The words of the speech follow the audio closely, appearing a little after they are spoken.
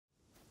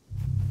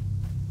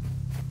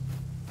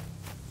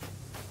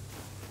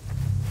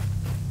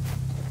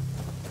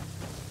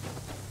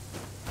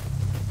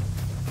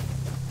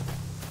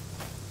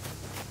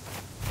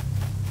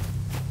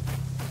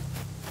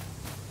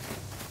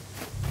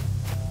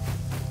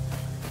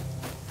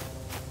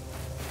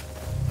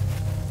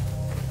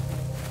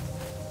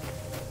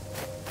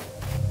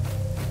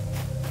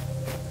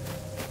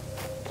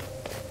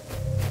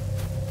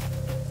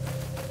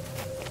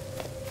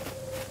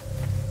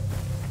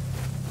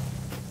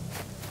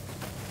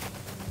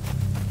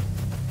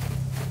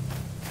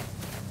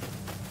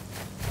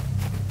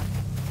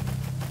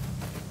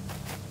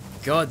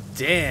God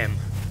damn.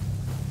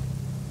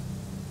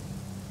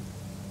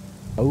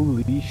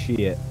 Holy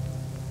shit.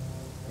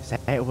 Is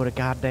that what a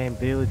goddamn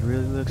village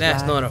really looks like?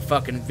 That's not a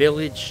fucking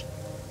village.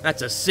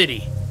 That's a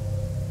city.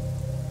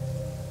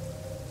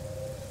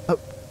 Oh.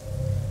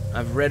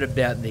 I've read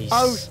about these.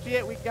 Oh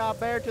shit, we got a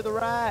bear to the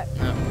right.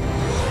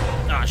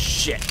 Oh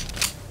shit.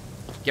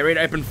 Get ready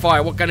to open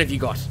fire. What gun have you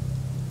got?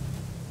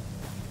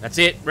 That's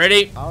it.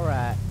 Ready?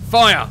 Alright.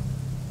 Fire!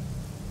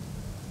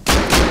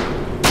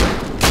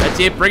 That's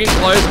it. Bring it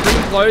close. Bring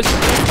it close.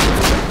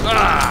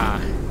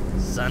 Ah!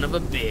 Son of a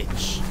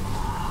bitch.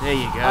 There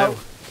you go.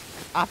 Oh,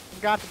 I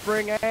forgot to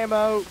bring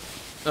ammo.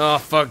 Oh,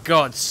 for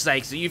God's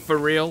sakes. Are you for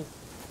real?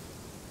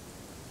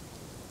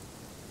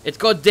 It's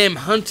goddamn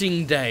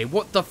hunting day.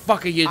 What the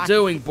fuck are you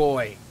doing,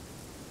 boy?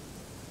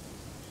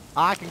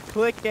 I can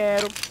click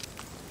at them.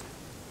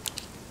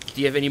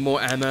 Do you have any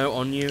more ammo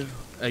on you?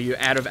 Are you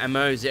out of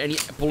ammo? Is there any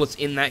bullets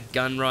in that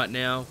gun right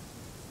now?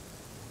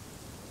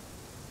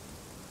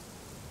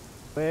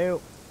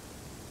 Well,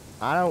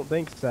 I don't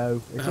think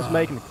so. It's just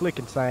making a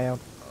clicking sound.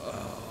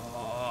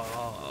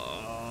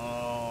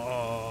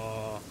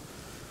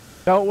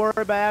 Don't worry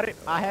about it.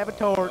 I have a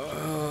torch.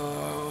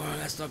 Oh,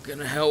 that's not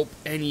gonna help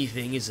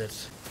anything, is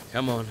it?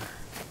 Come on.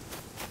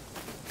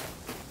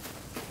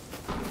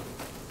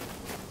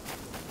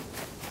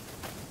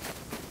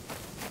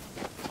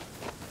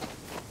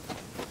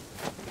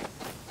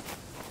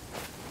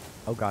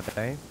 Oh god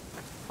damn.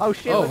 Oh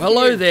shit. Oh,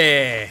 hello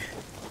there.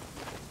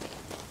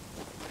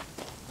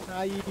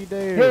 How you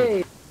doing?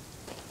 Hey,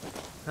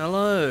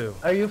 Hello.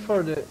 are you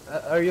from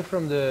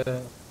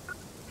the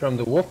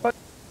wolf pack?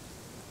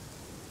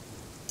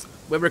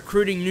 We're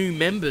recruiting new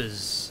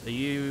members. Are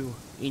you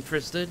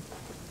interested?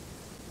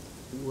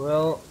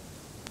 Well,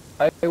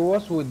 I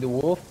was with the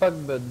wolf pack,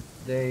 but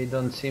they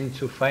don't seem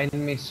to find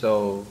me,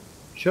 so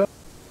sure.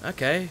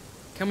 Okay,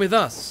 come with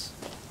us.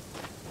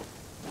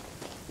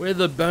 We're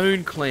the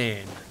Bone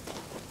Clan.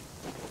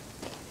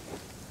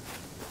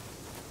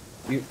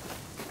 You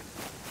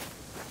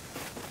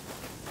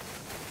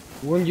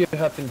wouldn't you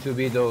happen to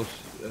be those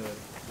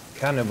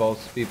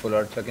cannibals people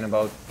are talking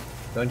about,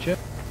 don't you?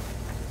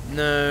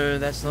 No,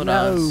 that's not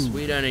No. us.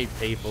 We don't eat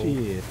people.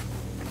 Shit.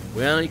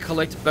 We only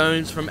collect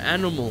bones from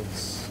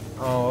animals.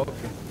 Oh,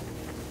 okay.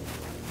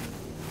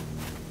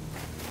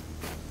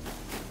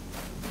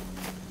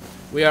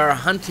 We are a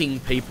hunting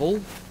people.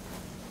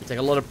 We take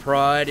a lot of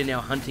pride in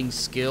our hunting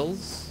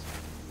skills.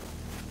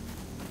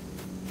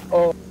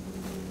 Oh.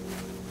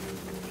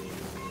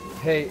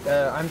 Hey,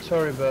 I'm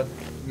sorry, but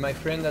my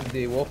friend at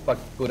the wolf pack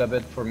put a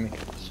bed for me,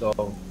 so.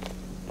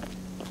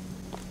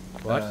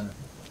 What?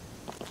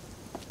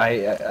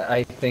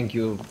 I thank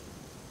you.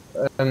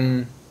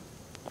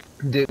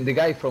 The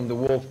guy from the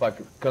wolf pack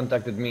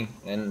contacted me,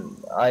 and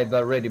I've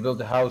already built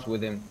a house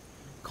with him.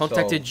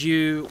 Contacted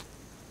you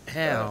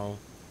how?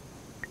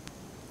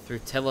 Through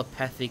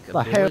telepathic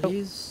The hell?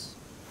 abilities?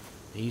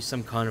 Are you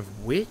some kind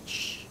of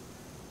witch?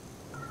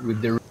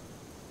 With the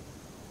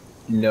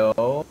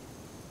no,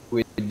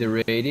 with the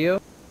radio.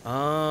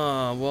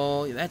 Ah,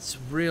 well, that's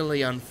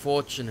really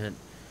unfortunate.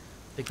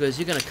 Because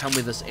you're gonna come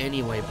with us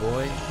anyway,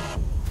 boy.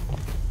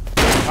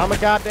 I'm a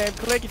goddamn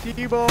clicky to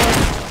you, boy.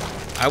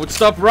 I would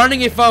stop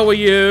running if I were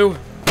you.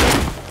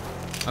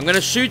 I'm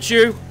gonna shoot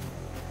you.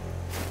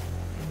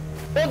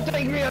 Don't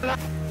take me alive.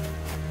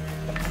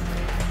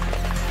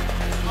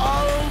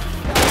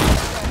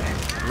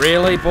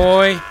 Really,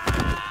 boy?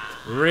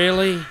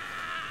 Really?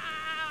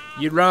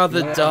 You'd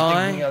rather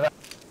die?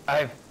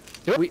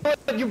 We-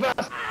 You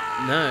bastard!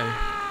 No.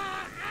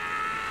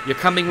 You're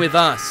coming with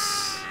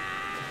us.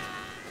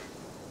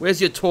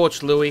 Where's your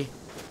torch, Louis?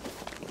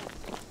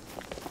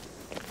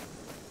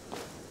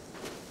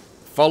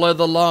 Follow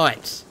the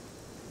light.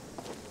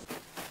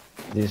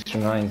 This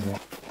reminds me.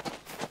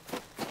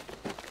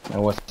 I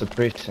was a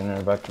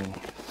prisoner back in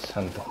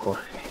Santa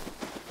Jorge.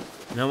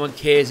 No one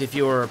cares if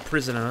you're a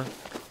prisoner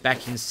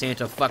back in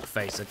Santa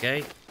Fuckface,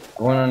 okay?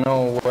 Wanna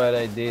know what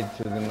I did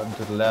to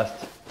the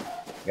last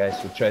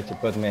guys who tried to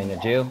put me in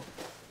a jail?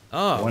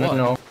 Oh, Wanna what?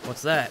 know?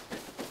 What's that?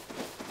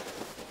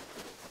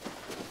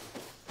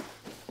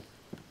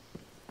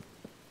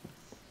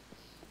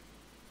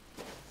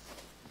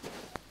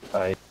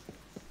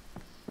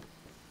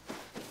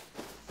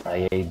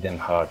 I ate them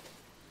hard.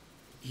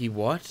 He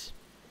what?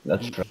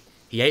 That's right.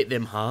 He ate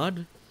them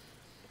hard?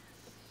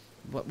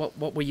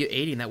 What were you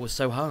eating that was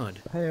so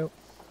hard? Hell.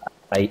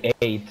 I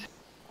ate.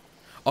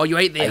 Oh, you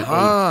ate their I ate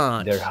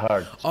heart. their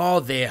heart. Oh,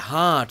 their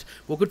heart.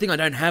 Well, good thing I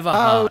don't have a Oh,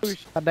 heart.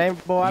 goddamn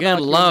boy.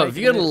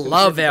 You're gonna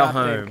love our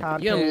home.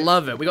 You're gonna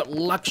love it. We got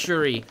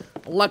luxury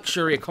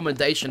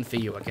accommodation for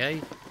you, okay?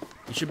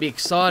 You should be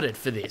excited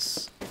for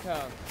this.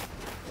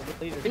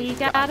 We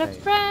got a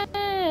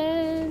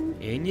friend.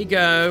 In you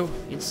go,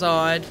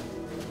 inside.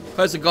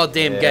 Close the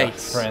goddamn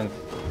gates. Friend.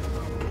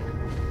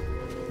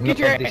 Get Not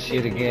your this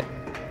shit again.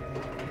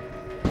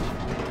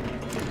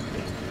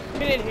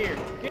 Get in here.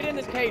 Get in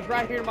this cage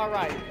right here to my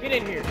right. Get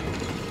in here.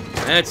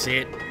 That's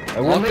it. I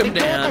will Lock make him it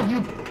down. of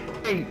you.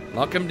 Hey,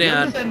 Lock him you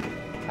down. understand?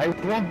 I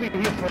won't be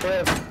here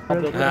forever.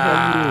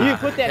 You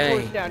put that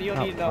okay. torch down. You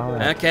don't need to know.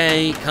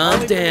 Okay, calm Only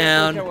put that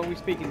down. torch down when we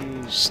speaking to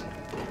you. Shh.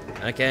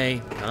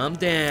 Okay, calm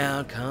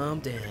down, calm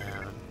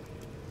down.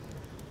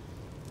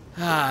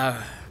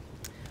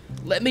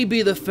 Let me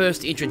be the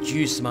first to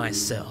introduce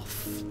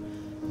myself.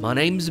 My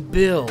name's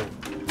Bill,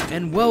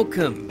 and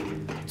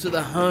welcome to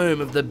the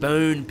home of the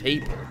Bone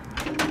People.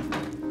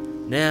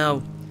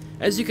 Now,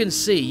 as you can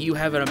see, you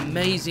have an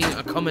amazing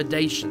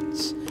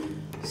accommodations,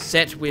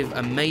 set with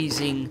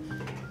amazing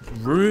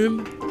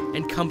room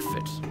and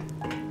comfort.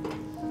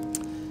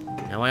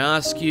 Now I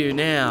ask you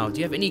now, do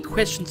you have any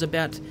questions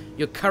about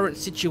your current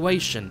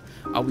situation?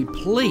 Are we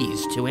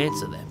pleased to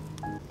answer them?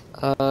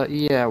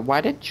 Yeah,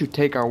 why didn't you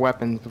take our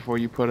weapons before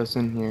you put us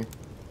in here?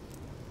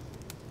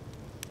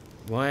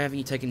 Why haven't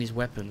you taken his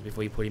weapon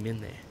before you put him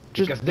in there?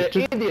 Because they're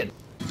idiots.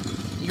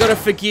 You gotta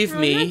forgive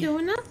I'm me. not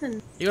doing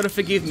nothing. You gotta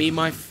forgive me,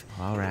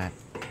 Alright.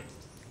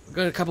 We've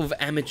got a couple of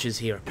amateurs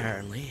here,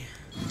 apparently.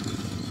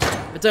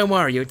 But don't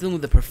worry, you're dealing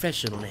with a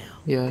professional now.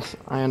 Yes,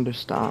 I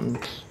understand.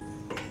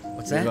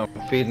 What's You're that?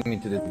 gonna feed me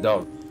to the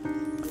dog.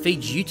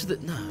 Feed you to the...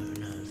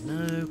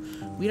 No.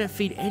 We don't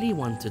feed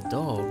anyone to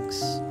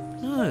dogs.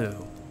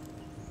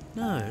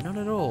 No, not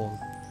at all.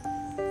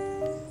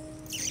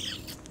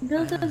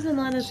 Bill doesn't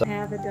let us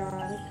have a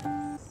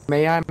dog.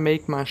 May I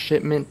make my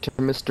shipment to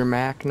Mr.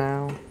 Mac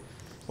now?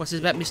 What's this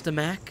about Mr.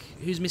 Mac?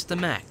 Who's Mr.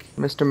 Mac?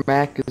 Mr.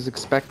 Mac is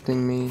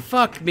expecting me.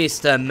 Fuck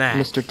Mr. Mac.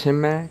 Mr. Tim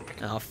Mac?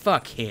 Oh,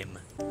 fuck him.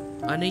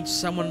 I need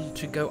someone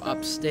to go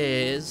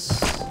upstairs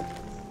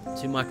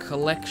to my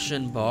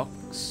collection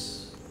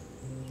box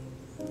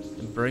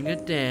and bring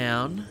it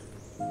down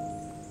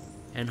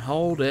and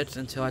hold it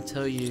until I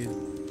tell you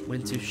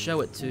when to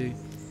show it to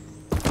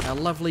our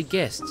lovely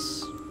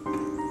guests.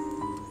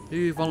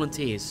 Who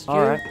volunteers? You?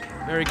 Alright.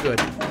 Very good.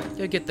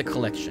 Go get the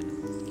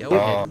collection. Go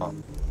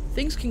ahead.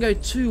 Things can go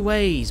two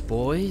ways,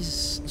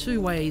 boys.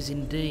 Two ways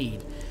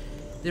indeed.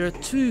 There are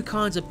two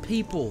kinds of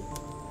people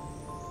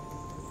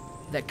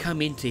that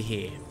come into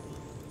here.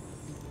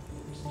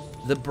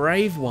 The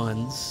brave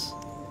ones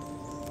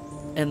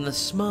and the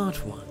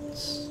smart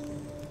ones.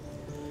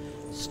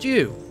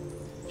 Stu,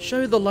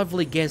 show the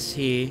lovely guests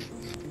here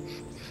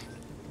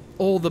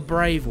all the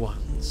brave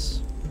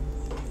ones.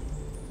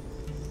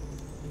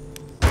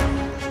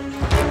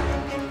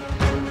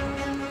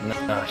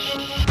 Nah,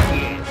 shit.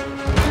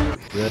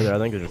 Brother, I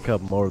think there's a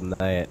couple more than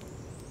that.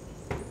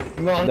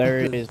 No, There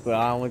it is, but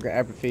I only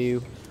grabbed a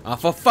few. Oh,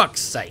 for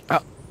fuck's sake. Oh.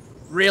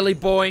 Really,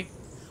 boy?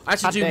 I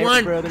should God do damn it,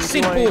 one brother, if you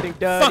simple want anything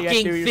done, you gotta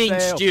fucking do it thing,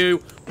 yourself.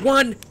 Stu.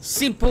 One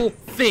simple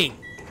thing.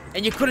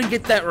 And you couldn't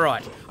get that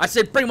right. I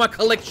said bring my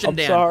collection I'm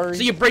down. sorry.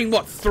 So you bring,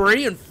 what,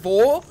 3 and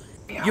 4?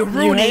 You're have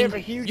ruining, a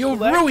huge you're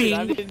collection. I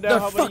ruining didn't know the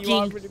how many you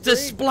wanted fucking me to bring.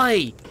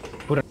 display.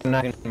 Put a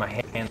knife in my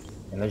hand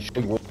and I'll show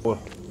you what.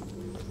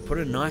 Put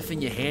a knife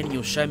in your hand and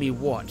you'll show me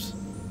what?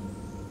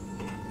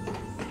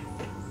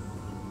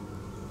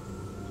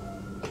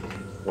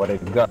 What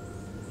I've got.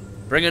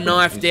 Bring a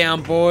knife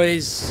down,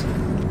 boys.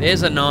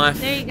 There's a knife.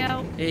 There you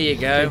go. Here you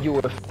go. You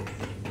were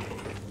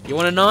You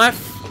want a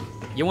knife?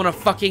 You want a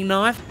fucking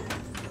knife?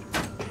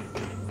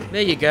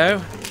 There you go.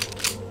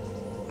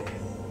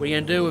 What are you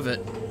gonna do with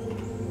it?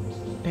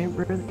 Damn,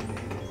 brother.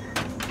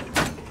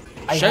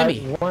 Show I me.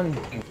 have one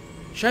thing.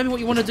 Show me what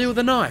you want to do with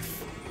the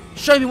knife.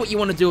 Show me what you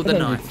want to do with the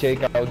Then you knife.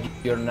 take out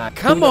your knife.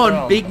 Come Put it on,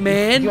 around. big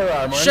man. Your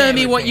armor Show and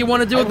me what you everything.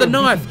 want to do with I the will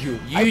knife. beat you.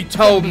 You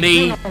told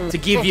me to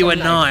give you a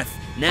knife.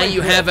 Now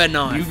you have a You're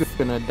knife.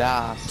 gonna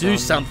die, Do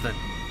son. something.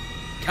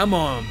 Come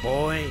on,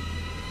 boy.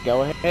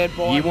 Go ahead,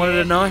 boy. You wanted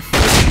a knife?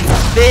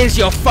 There's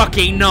your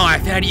fucking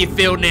knife. How do you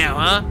feel now,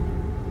 huh?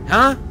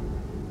 Huh?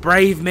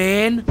 Brave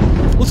man?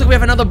 Looks like we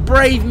have another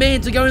brave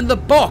man to go in the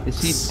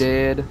box. Is he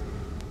dead?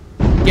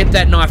 Get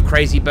that knife,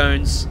 Crazy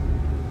Bones.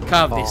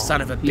 Carve Oh, this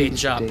son of a he's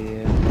bitch up.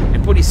 dead.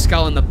 And put his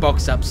skull in the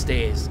box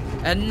upstairs.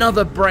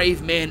 Another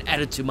brave man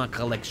added to my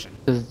collection.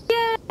 Does,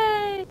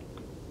 Yay!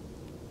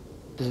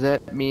 does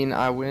that mean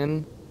I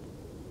win?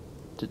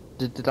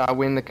 Did I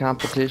win the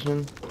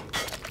competition?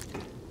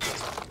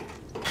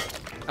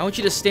 I want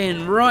you to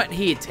stand right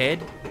here, Ted.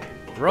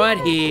 Right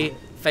here,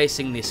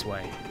 facing this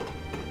way.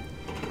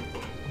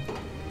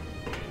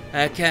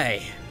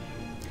 Okay.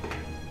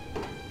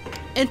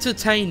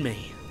 Entertain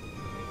me.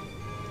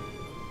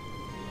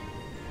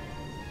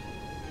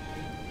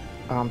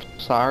 I'm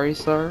sorry,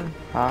 sir.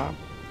 Huh?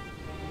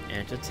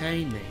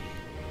 Entertain me.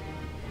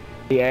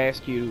 He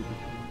asked you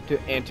to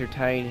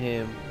entertain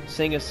him.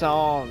 Sing a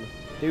song.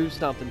 Do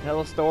something.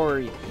 Tell a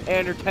story.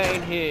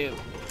 Entertain him.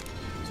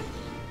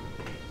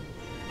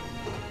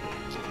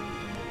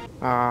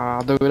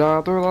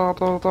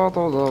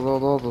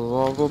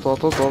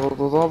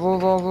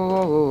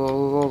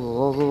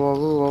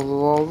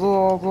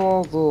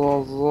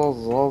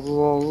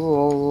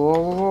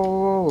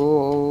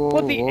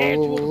 What the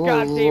actual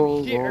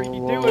goddamn shit are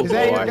you doing, Is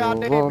that your boy?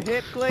 goddamn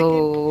hip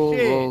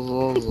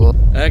clicking?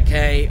 Shit.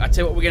 Okay, I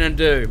tell you what we're gonna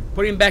do.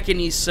 Put him back in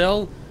his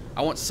cell.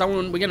 I want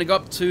someone. We're gonna go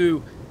up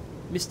to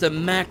Mr.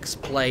 Mac's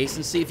place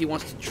and see if he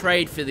wants to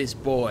trade for this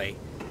boy.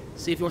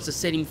 See if he wants to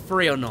set him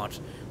free or not.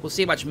 We'll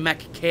see how much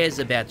Mac cares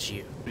about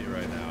you.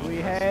 We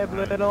have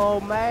little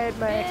old Mad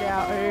Mac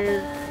out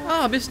here.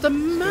 Ah, Mr.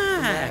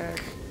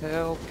 Mac.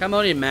 Help. Come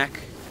on in, Mac.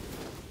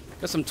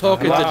 Got some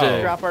talking to Hello.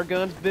 do. Drop our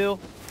guns, Bill.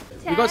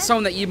 We got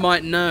someone that you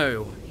might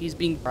know. He's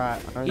been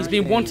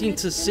wanting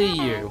to see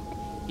you.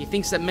 He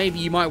thinks that maybe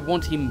you might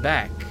want him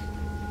back.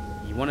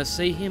 You want to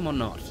see him or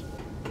not?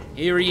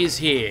 Here he is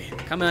here.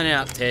 Come on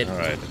out, Ted.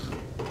 Alright.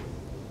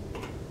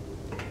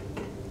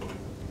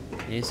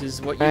 This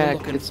is what you're Mac,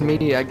 looking it's for.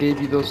 me. I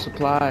gave you those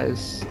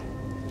supplies.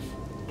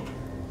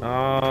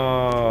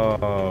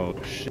 Oh,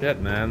 shit,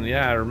 man.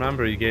 Yeah, I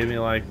remember you gave me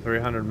like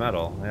 300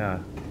 metal. Yeah.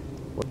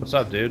 What's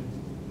up, dude?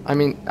 I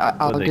mean,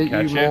 I'll Did they get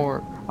catch you you?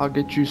 more. I'll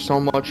get you so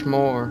much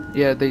more.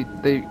 Yeah, they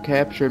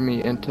captured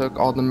me and took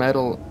all the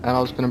metal, and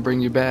I was gonna bring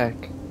you back.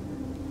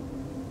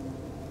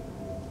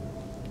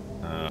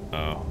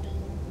 Oh.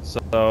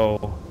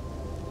 So...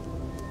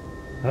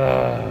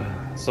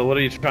 so what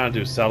are you trying to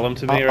do? Sell them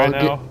to me right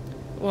I'll now?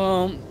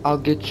 Well, I'll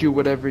get you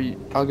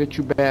I'll get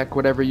you back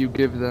whatever you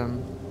give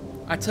them,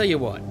 I tell you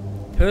what.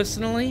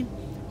 Personally,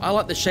 I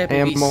like the shape of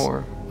and his.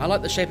 more. I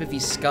like the shape of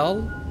his skull,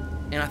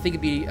 and I think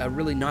it'd be a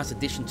really nice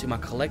addition to my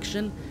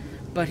collection.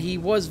 But he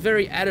was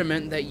very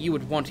adamant that you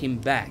would want him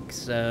back,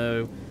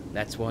 so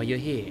that's why you're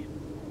here.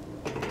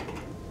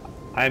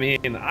 I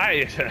mean,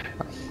 I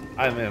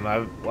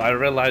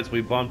realized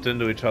we bumped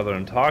into each other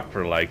and talked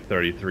for like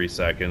 33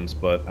 seconds,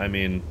 but I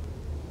mean,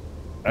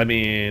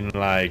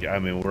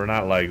 we're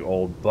not like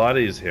old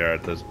buddies here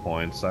at this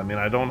point. So I mean,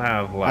 I don't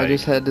have like. I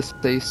just had to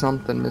say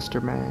something,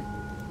 Mr. Mac.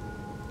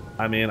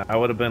 I mean, I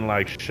would have been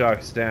like,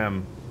 shucks,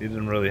 damn, you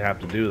didn't really have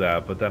to do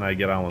that. But then I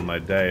get on with my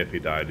day if he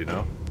died, you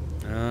know.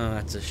 Oh,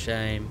 that's a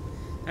shame.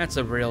 That's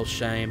a real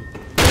shame.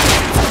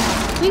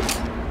 Please,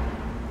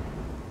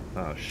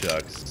 Oh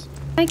shucks.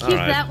 can I keep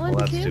Alright, that one well,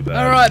 that's too? too bad.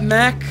 All right,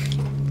 Mac.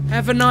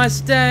 Have a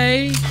nice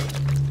day.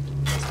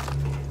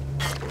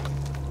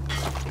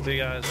 See you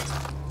guys.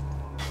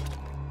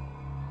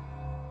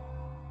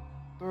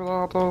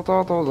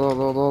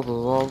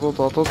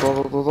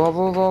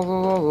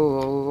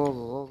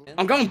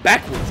 I'm going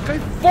backwards. Go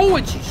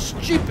forwards, you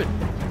stupid.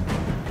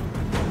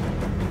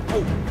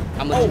 Oh,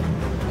 I'm legit.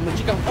 I'm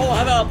legit going. Oh,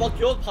 how about I block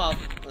your path?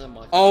 Oh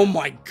my. Oh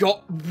my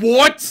god.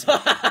 What?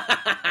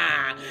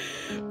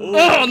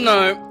 Oh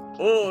no.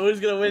 Oh, who's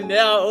gonna win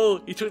now?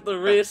 Oh, you took the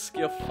risk.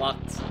 You're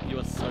fucked. You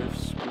are so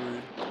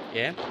screwed.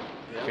 Yeah?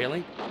 Yep.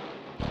 Really?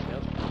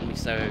 Yep. Don't be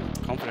so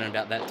confident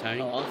about that,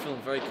 Tony. Oh, I'm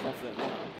feeling very confident now.